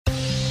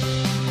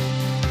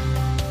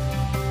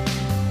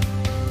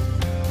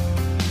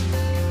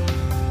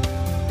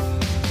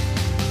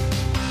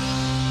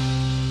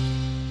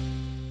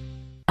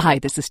Hi,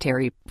 this is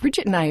Terry.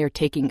 Bridget and I are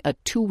taking a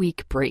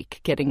 2-week break,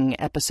 getting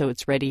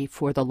episodes ready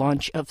for the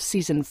launch of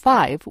Season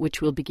 5,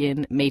 which will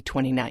begin May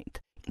 29th.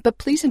 But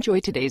please enjoy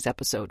today's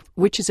episode,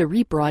 which is a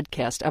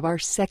rebroadcast of our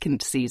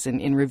second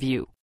season in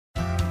review.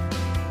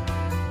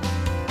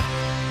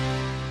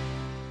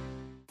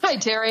 Hi,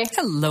 Terry.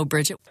 Hello,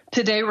 Bridget.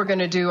 Today we're going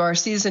to do our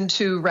Season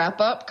 2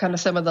 wrap-up, kind of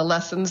some of the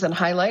lessons and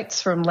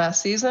highlights from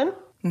last season.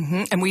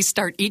 And we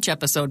start each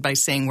episode by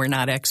saying we're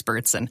not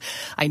experts. And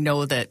I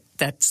know that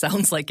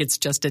sounds like it's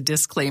just a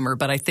disclaimer,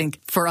 but I think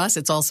for us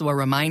it's also a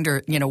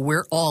reminder,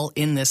 we're all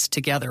in this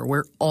together.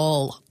 We're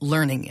all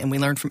learning, and we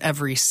learn from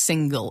every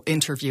single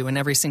interview and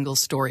every single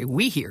story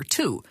we hear,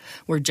 too.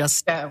 We're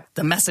just the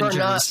messengers. We're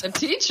not the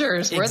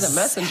teachers. We're the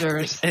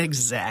messengers.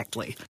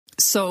 Exactly.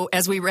 So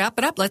as we wrap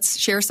it up, let's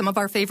share some of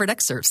our favorite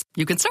excerpts.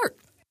 You can start.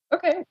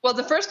 Okay. Well,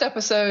 the first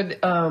episode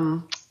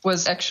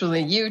was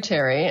actually you,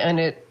 Terry, and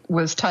it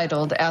was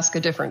titled Ask a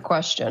Different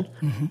Question.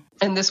 Mm-hmm.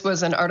 And this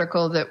was an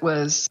article that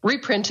was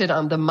reprinted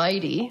on The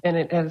Mighty, and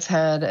it has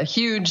had a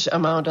huge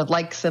amount of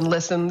likes and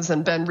listens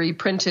and been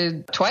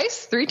reprinted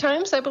 3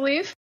 times, I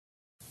believe.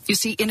 You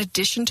see, in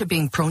addition to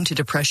being prone to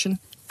depression,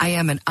 I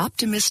am an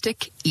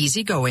optimistic,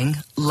 easygoing,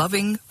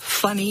 loving,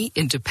 funny,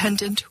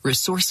 independent,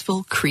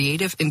 resourceful,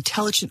 creative,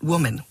 intelligent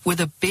woman with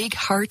a big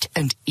heart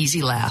and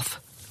easy laugh.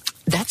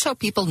 That's how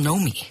people know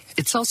me.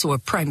 It's also a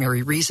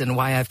primary reason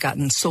why I've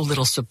gotten so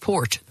little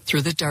support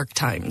through the dark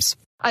times.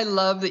 I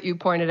love that you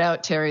pointed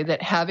out, Terry,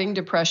 that having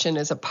depression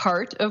is a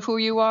part of who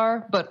you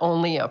are, but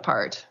only a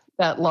part.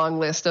 That long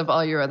list of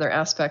all your other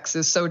aspects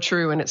is so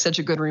true, and it's such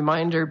a good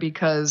reminder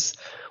because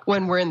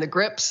when we're in the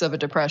grips of a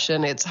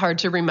depression, it's hard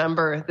to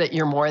remember that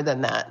you're more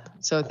than that.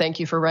 So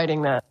thank you for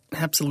writing that.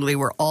 Absolutely.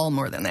 We're all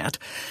more than that.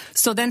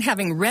 So then,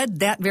 having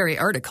read that very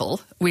article,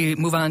 we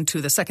move on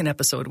to the second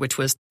episode, which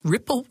was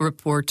Ripple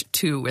Report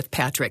 2 with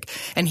Patrick.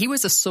 And he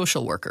was a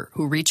social worker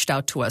who reached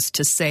out to us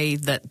to say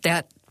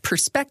that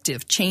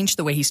perspective changed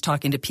the way he's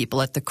talking to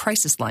people at the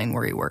crisis line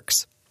where he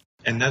works.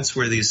 And that's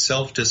where these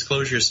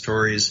self-disclosure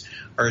stories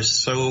are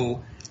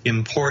so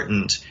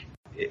important.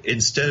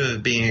 Instead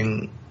of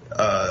being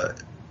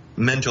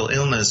mental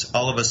illness,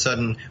 all of a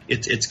sudden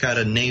it's got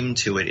a name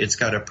to it, it's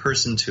got a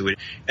person to it,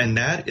 and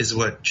that is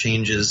what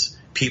changes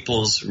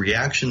people's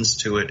reactions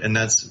to it, and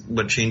that's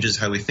what changes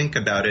how we think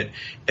about it.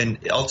 And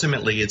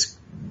ultimately it's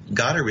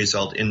got to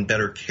result in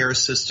better care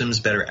systems,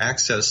 better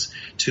access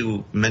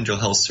to mental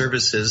health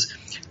services,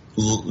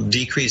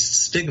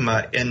 decreased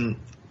stigma, and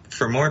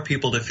for more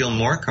people to feel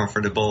more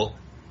comfortable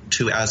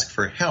to ask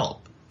for help.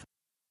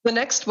 The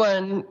next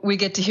one, we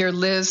get to hear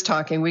Liz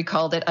talking. We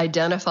called it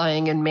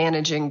Identifying and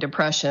Managing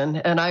Depression.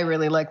 And I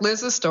really like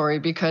Liz's story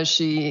because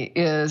she's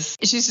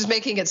just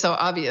making it so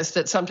obvious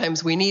that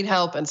sometimes we need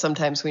help and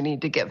sometimes we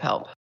need to give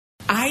help.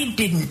 I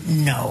didn't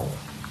know.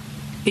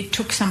 It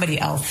took somebody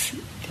else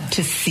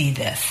to see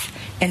this.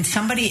 And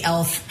somebody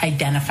else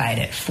identified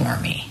it for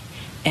me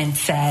and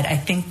said, I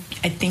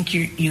think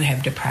you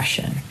have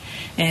depression.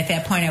 And at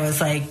that point I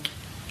was like,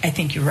 I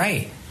think you're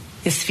right.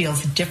 This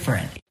feels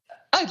different.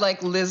 I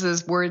like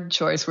Liz's word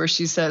choice where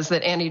she says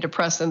that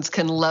antidepressants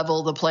can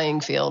level the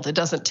playing field. It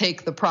doesn't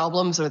take the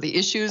problems or the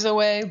issues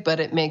away, but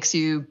it makes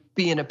you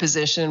be in a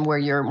position where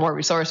you're more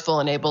resourceful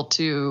and able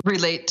to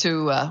relate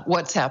to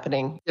what's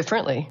happening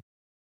differently.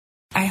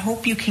 I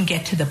hope you can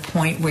get to the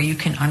point where you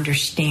can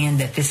understand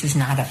that this is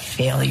not a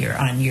failure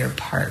on your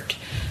part.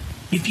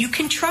 If you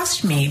can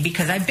trust me,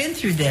 because I've been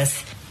through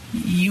this,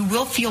 you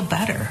will feel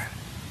better.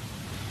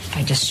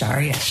 I just saw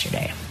her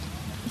yesterday.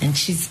 And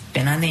she's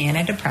been on the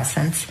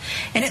antidepressants,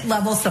 and it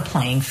levels the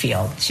playing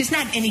field. She's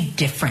not any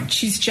different.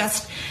 She's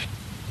just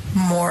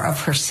more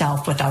of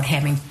herself without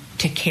having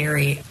to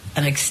carry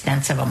an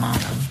extensive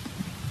amount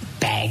of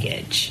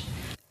baggage.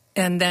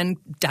 And then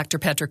Dr.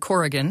 Patrick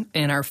Corrigan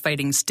in our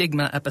Fighting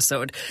Stigma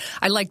episode.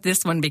 I like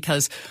this one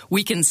because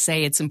we can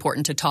say it's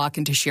important to talk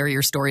and to share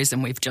your stories,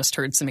 and we've just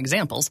heard some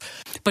examples.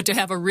 But to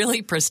have a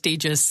really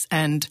prestigious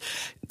and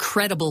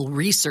credible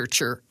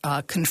researcher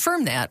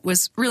confirm that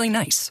was really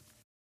nice.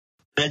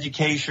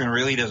 Education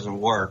really doesn't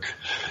work,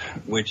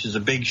 which is a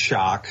big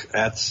shock.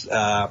 That's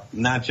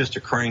not just a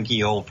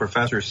cranky old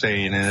professor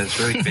saying it. It's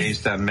really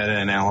based on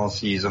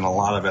meta-analyses and a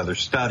lot of other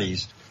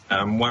studies.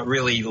 What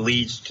really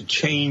leads to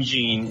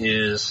changing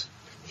is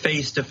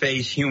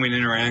face-to-face human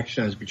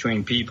interactions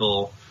between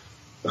people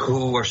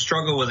who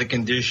struggle with a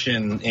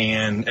condition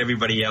and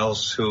everybody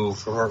else who,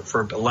 for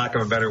lack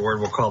of a better word,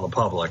 we'll call the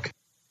public.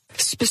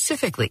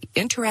 Specifically,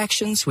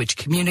 interactions which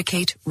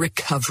communicate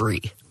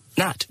recovery,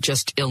 not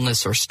just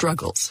illness or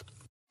struggles.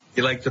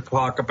 You like to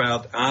talk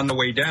about on the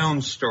way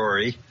down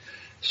story.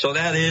 So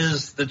that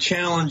is the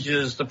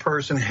challenges the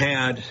person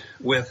had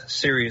with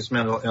serious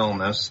mental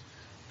illness.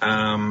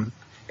 And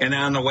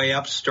on the way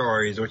up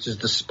stories, which is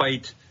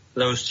despite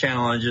those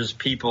challenges,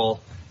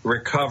 people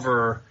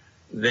recover.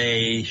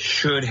 They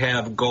should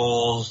have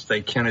goals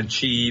they can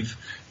achieve.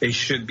 They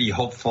should be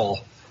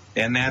hopeful.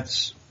 And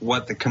that's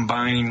what the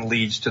combining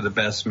leads to the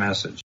best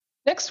message.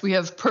 Next, we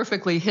have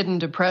Perfectly Hidden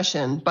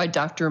Depression by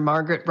Dr.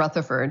 Margaret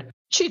Rutherford.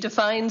 She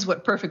defines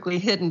what perfectly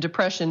hidden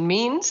depression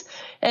means,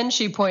 and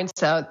she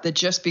points out that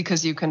just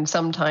because you can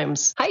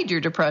sometimes hide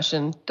your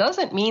depression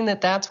doesn't mean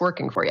that that's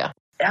working for you.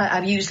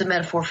 I've used the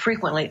metaphor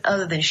frequently,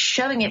 other than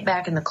shoving it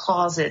back in the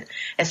closet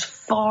as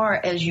far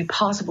as you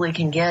possibly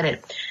can get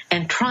it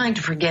and trying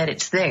to forget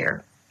it's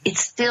there.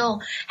 It's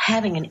still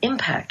having an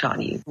impact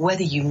on you,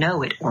 whether you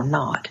know it or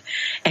not.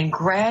 And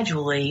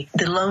gradually,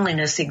 the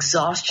loneliness,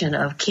 exhaustion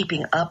of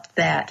keeping up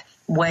that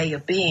way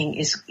of being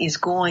is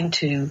going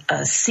to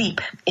seep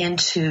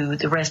into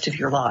the rest of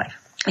your life.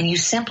 And you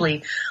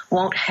simply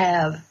won't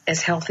have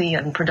as healthy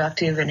and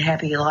productive and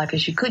happy a life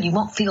as you could. You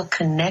won't feel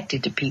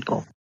connected to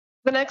people.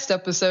 The next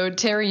episode,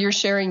 Terry, you're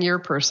sharing your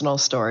personal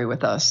story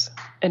with us,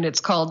 and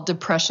it's called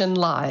Depression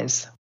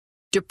Lies.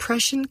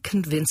 Depression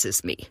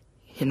convinces me,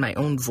 in my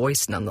own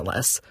voice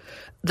nonetheless,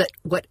 that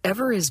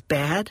whatever is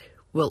bad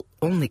will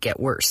only get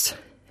worse,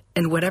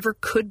 and whatever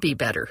could be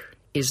better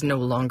is no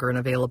longer an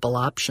available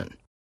option.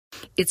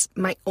 It's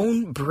my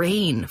own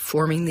brain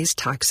forming these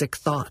toxic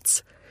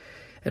thoughts.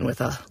 And with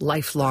a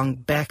lifelong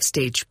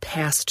backstage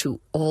pass to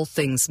all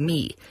things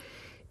me,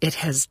 it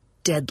has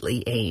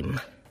deadly aim.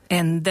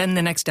 And then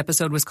the next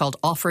episode was called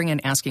Offering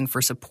and Asking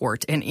for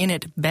Support. And in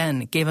it, Ben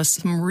gave us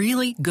some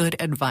really good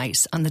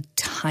advice on the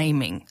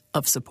timing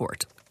of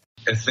support.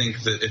 I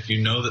think that if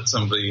you know that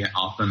somebody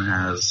often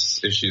has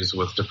issues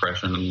with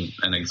depression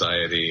and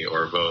anxiety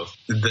or both,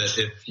 that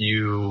if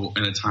you,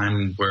 in a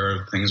time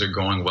where things are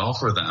going well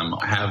for them,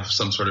 have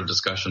some sort of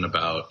discussion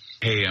about,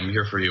 hey, I'm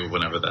here for you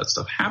whenever that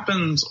stuff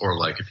happens, or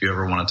like if you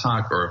ever want to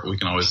talk, or we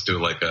can always do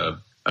like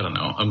a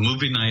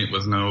movie night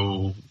with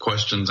no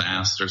questions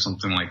asked or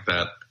something like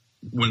that.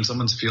 When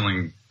someone's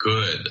feeling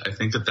good, I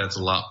think that that's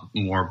a lot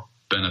more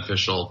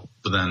beneficial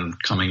than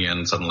coming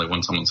in suddenly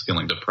when someone's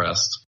feeling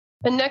depressed.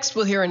 And next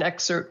we'll hear an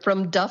excerpt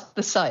from Duff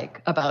the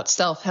Psych about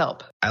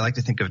self-help. I like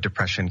to think of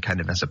depression kind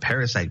of as a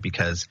parasite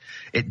because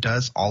it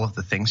does all of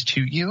the things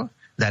to you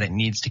that it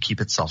needs to keep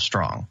itself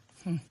strong.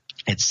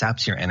 It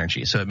saps your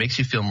energy. So it makes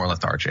you feel more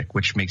lethargic,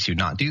 which makes you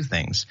not do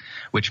things,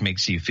 which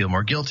makes you feel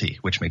more guilty,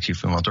 which makes you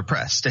feel more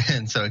depressed.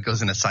 And so it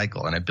goes in a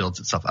cycle and it builds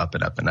itself up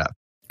and up and up.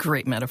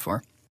 Great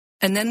metaphor.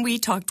 And then we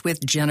talked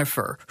with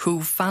Jennifer,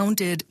 who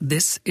founded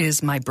This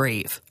Is My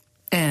Brave.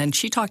 And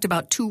she talked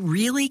about two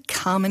really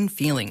common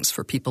feelings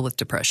for people with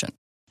depression.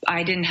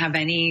 I didn't have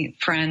any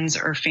friends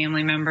or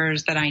family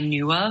members that I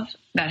knew of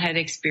that had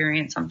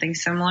experienced something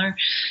similar.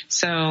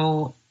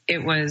 So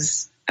it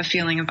was a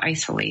feeling of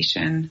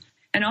isolation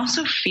and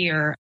also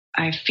fear.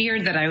 I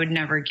feared that I would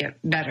never get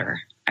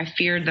better. I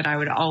feared that I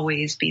would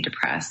always be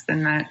depressed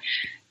and that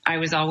I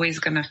was always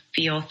going to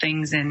feel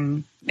things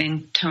in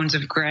tones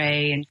of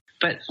gray.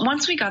 But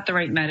once we got the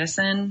right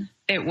medicine,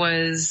 it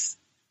was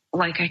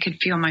like I could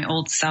feel my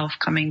old self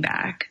coming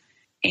back.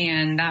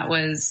 And that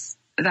was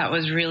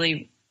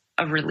really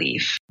a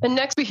relief. And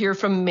next we hear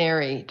from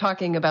Mary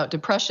talking about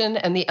depression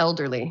and the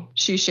elderly.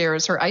 She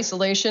shares her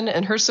isolation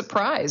and her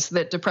surprise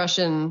that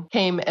depression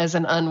came as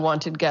an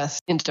unwanted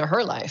guest into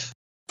her life.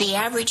 The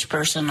average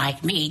person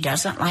like me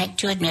doesn't like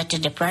to admit to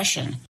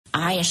depression.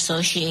 I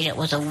associate it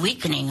with a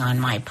weakening on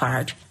my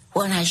part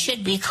when I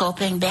should be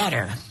coping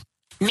better.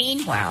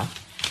 Meanwhile,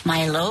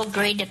 my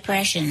low-grade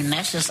depression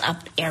messes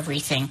up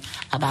everything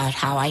about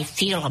how I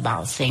feel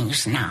about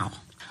things now.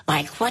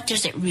 Like, what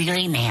does it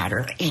really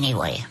matter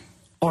anyway?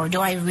 Or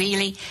do I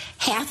really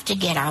have to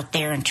get out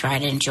there and try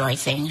to enjoy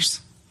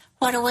things?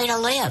 What a way to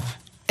live.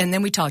 And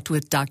then we talked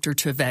with Dr.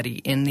 Trivedi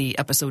in the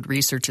episode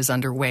Research is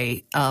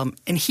Underway, and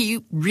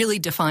he really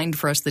defined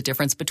for us the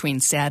difference between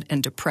sad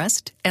and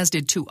depressed, as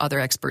did two other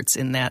experts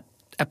in that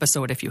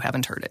episode if you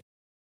haven't heard it.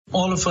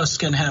 All of us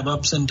can have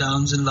ups and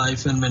downs in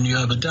life, and when you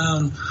have a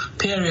down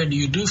period,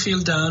 you do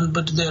feel down,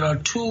 but there are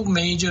two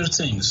major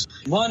things.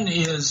 One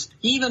is,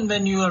 even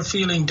when you are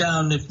feeling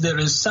down, if there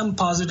is some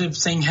positive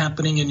thing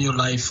happening in your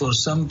life or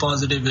some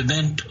positive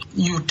event,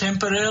 you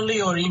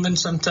temporarily or even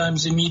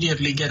sometimes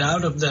immediately get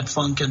out of that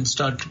funk and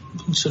start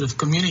sort of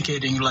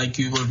communicating like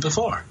you were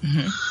before.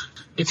 Mm-hmm.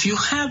 If you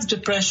have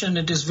depression,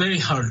 it is very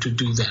hard to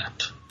do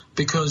that,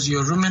 because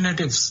your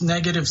ruminative,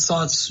 negative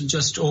thoughts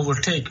just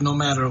overtake no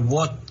matter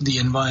what the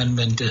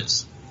environment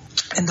is.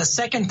 And the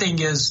second thing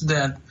is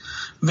that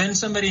when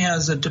somebody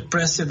has a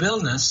depressive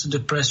illness,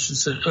 depression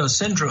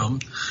syndrome,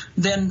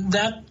 then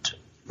that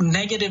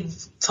negative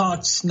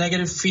thoughts,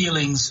 negative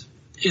feelings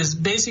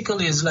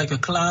is like a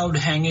cloud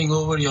hanging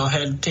over your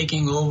head,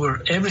 taking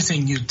over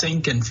everything you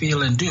think and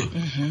feel and do.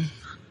 Mm-hmm.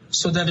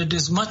 So that it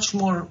is much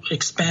more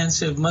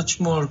expansive, much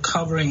more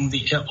covering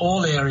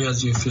all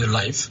areas of your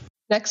life.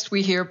 Next,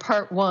 we hear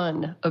part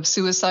 1 of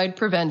Suicide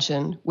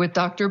Prevention with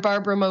Dr.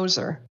 Barbara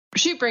Moser.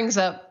 She brings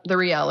up the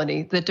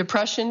reality that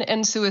depression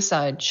and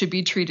suicide should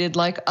be treated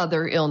like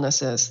other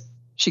illnesses.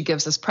 She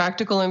gives us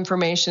practical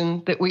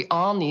information that we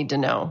all need to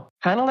know,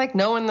 kind of like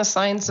knowing the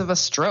signs of a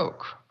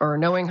stroke or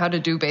knowing how to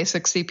do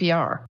basic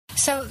CPR.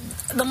 So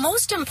the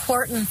most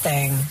important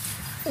thing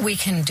we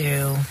can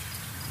do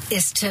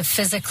is to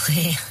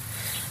physically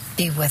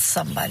be with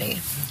somebody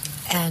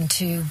and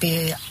to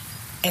be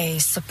a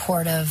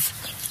supportive,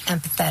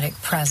 empathetic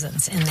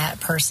presence in that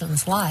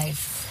person's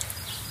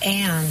life.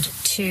 and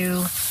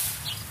to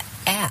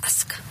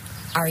ask,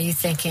 are you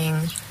thinking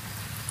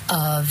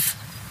of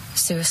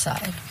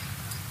suicide?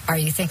 Are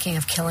you thinking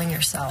of killing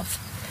yourself?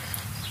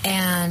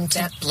 And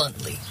that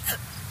bluntly.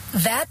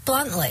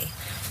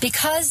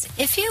 Because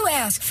if you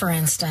ask, for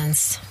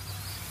instance,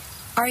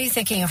 are you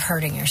thinking of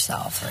hurting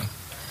yourself? Right.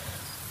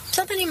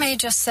 Somebody may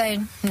just say,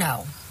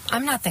 no,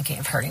 I'm not thinking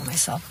of hurting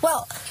myself.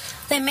 Well,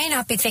 they may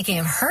not be thinking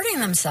of hurting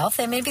themselves.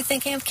 They may be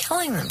thinking of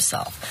killing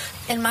themselves.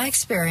 In my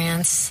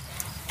experience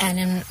and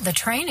in the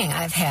training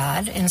I've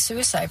had in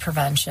suicide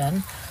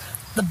prevention,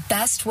 the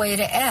best way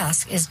to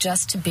ask is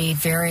just to be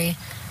very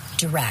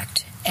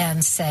direct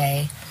and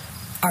say,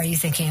 are you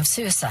thinking of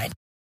suicide?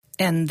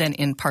 And then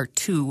in part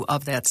 2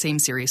 of that same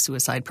series,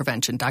 Suicide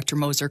Prevention, Dr.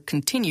 Moser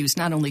continues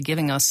not only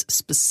giving us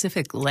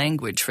specific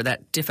language for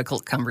that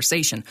difficult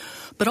conversation,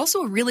 but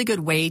also a really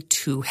good way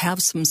to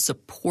have some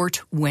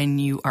support when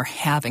you are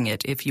having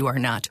it if you are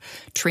not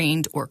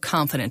trained or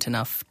confident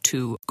enough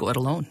to go it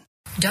alone.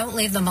 Don't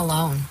leave them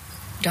alone.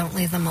 Don't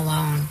leave them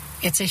alone.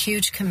 It's a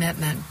huge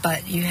commitment,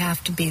 but you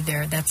have to be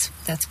there. That's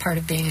part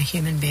of being a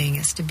human being,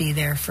 is to be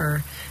there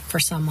for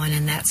someone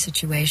in that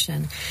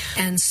situation.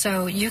 And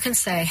so you can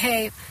say,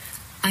 hey,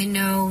 I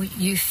know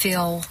you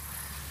feel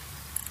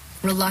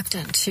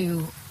reluctant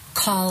to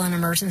call an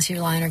emergency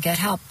line or get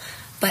help,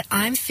 but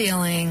I'm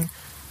feeling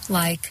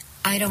like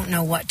I don't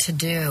know what to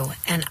do,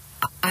 and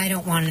I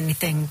don't want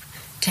anything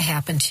to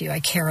happen to you. I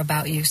care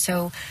about you.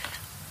 So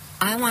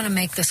I want to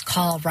make this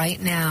call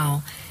right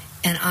now,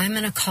 and I'm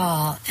going to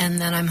call, and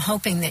then I'm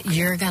hoping that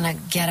you're going to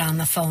get on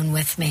the phone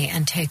with me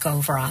and take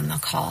over on the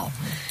call.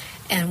 Mm-hmm.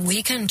 And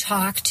we can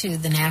talk to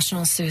the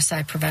National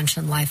Suicide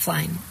Prevention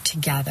Lifeline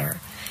together,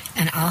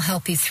 and I'll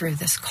help you through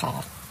this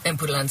call. And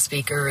put it on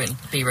speaker and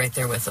be right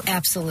there with them.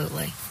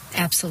 Absolutely.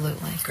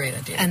 Absolutely. Great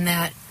idea. And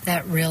that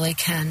really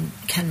can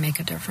make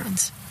a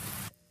difference.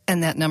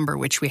 And that number,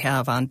 which we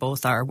have on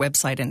both our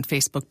website and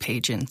Facebook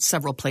page in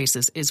several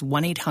places, is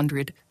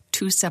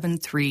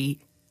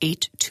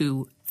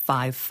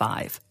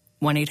 1-800-273-8255.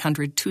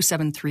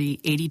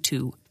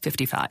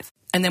 1-800-273-8255.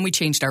 And then we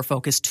changed our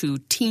focus to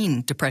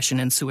teen depression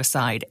and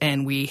suicide,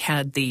 and we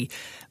had the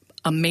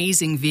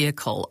amazing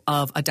vehicle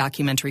of a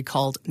documentary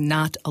called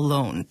Not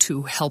Alone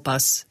to help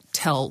us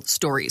tell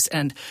stories.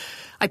 And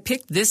I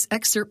picked this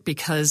excerpt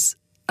because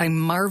I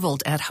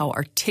marveled at how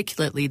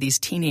articulately these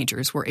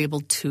teenagers were able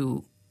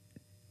to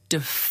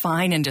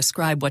define and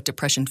describe what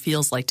depression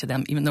feels like to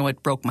them, even though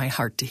it broke my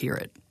heart to hear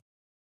it.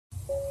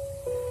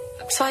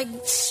 It's like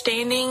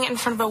standing in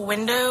front of a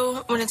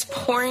window when it's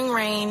pouring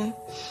rain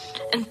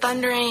and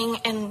thundering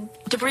and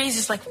debris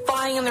is like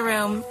flying in the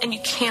room and you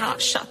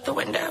cannot shut the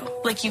window.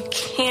 Like you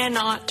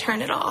cannot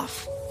turn it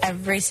off.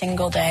 Every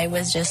single day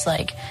was just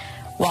like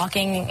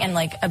walking in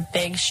like a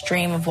big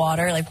stream of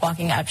water, like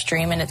walking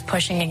upstream, and it's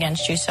pushing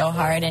against you so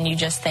hard, and you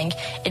just think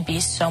it'd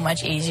be so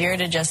much easier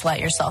to just let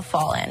yourself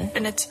fall in.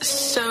 And it's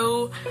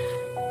so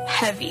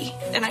heavy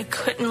and I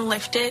couldn't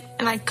lift it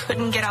and I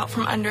couldn't get out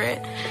from under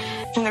it.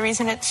 And the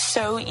reason it's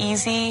so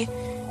easy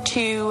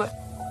to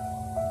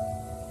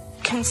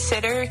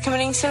consider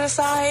committing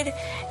suicide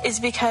is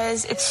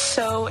because it's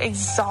so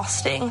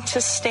exhausting to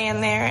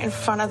stand there in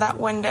front of that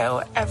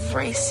window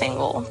every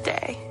single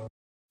day.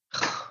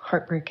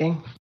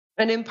 Heartbreaking.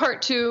 And in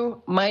part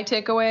 2, my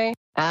takeaway,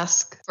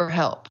 ask for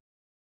help.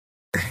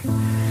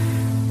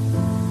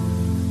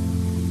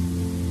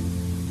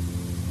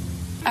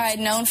 I'd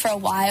known for a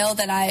while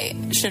that I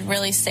should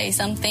really say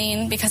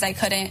something because I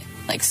couldn't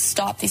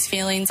stop these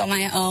feelings on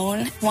my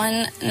own.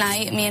 One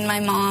night, me and my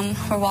mom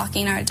were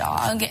walking our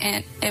dog,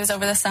 and it was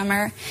over the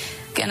summer,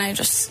 and I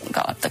just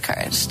got up the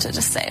courage to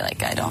just say,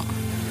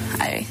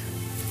 I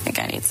think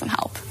I need some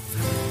help.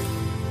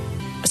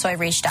 So I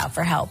reached out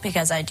for help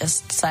because I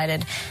just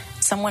decided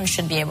someone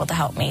should be able to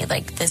help me.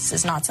 This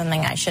is not something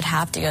I should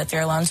have to go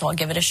through alone, so I'll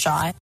give it a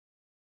shot.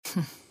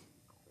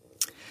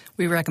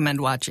 We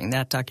recommend watching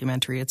that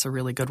documentary. It's a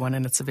really good one,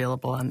 and it's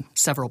available on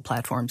several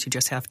platforms. You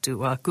just have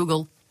to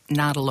Google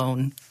Not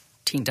Alone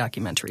teen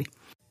documentary.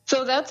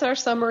 So that's our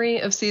summary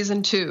of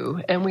Season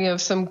 2, and we have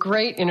some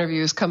great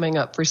interviews coming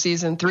up for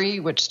Season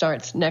 3, which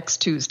starts next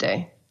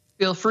Tuesday.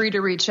 Feel free to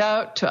reach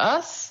out to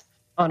us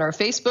on our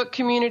Facebook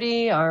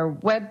community, our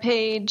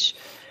webpage.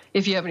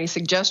 If you have any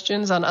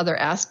suggestions on other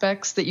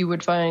aspects that you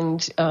would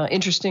find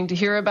interesting to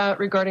hear about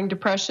regarding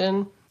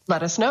depression,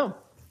 let us know.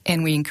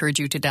 And we encourage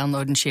you to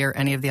download and share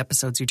any of the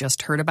episodes you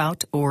just heard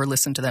about, or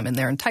listen to them in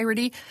their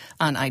entirety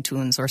on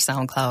iTunes or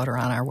SoundCloud or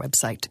on our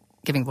website,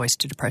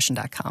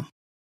 givingvoicetodepression.com.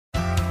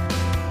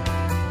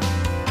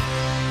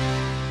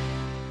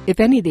 If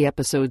any of the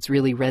episodes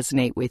really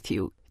resonate with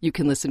you, you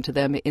can listen to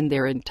them in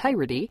their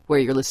entirety where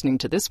you're listening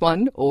to this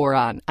one, or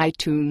on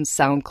iTunes,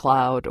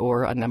 SoundCloud,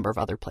 or a number of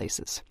other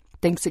places.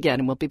 Thanks again,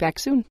 and we'll be back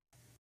soon.